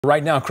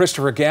Right now,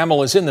 Christopher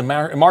Gamble is in the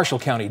Marshall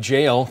County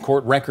Jail.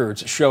 Court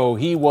records show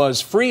he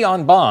was free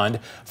on bond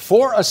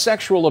for a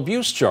sexual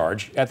abuse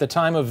charge at the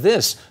time of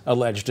this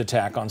alleged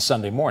attack on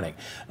Sunday morning.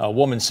 A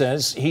woman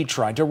says he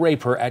tried to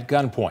rape her at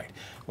gunpoint.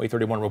 WAAY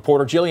 31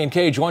 reporter Jillian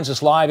Kay joins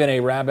us live in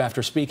ARAB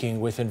after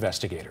speaking with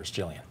investigators.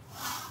 Jillian.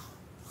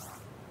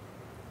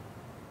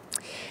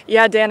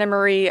 Yeah, Dan and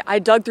Marie, I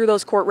dug through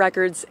those court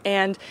records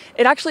and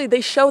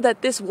they show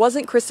that this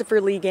wasn't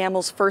Christopher Lee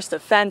Gamble's first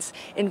offense.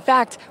 In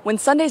fact, when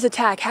Sunday's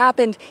attack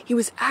happened, he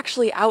was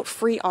actually out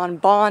free on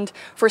bond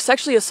for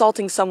sexually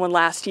assaulting someone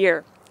last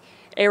year.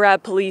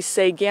 ARAB police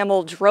say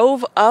Gamble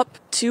drove up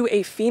to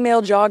a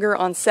female jogger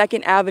on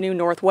 2nd Avenue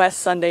Northwest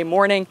Sunday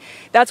morning.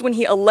 That's when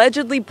he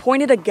allegedly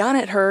pointed a gun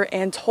at her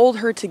and told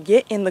her to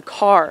get in the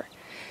car.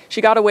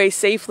 She got away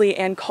safely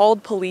and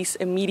called police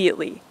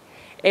immediately.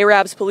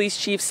 ARAB's police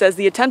chief says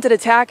the attempted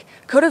attack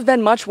could have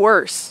been much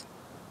worse.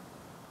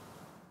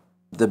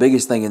 The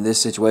biggest thing in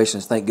this situation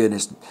is, thank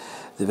goodness,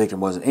 the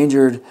victim wasn't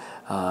injured.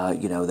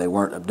 They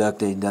weren't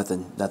abducted.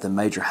 Nothing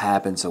major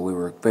happened, so we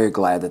were very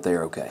glad that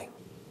they're okay.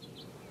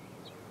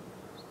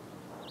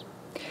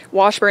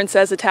 Washburn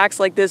says attacks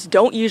like this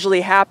don't usually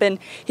happen.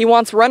 He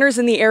wants runners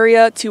in the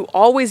area to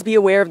always be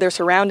aware of their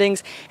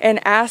surroundings and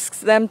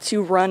asks them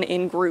to run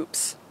in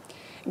groups.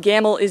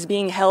 Gamble is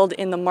being held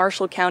in the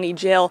Marshall County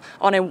Jail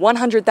on a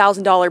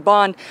 $100,000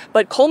 bond,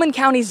 but Coleman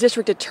County's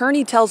district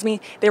attorney tells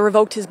me they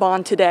revoked his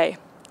bond today.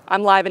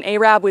 I'm live in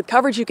ARAB with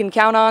coverage you can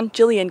count on.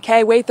 Jillian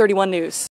Kay, WAAY 31 News.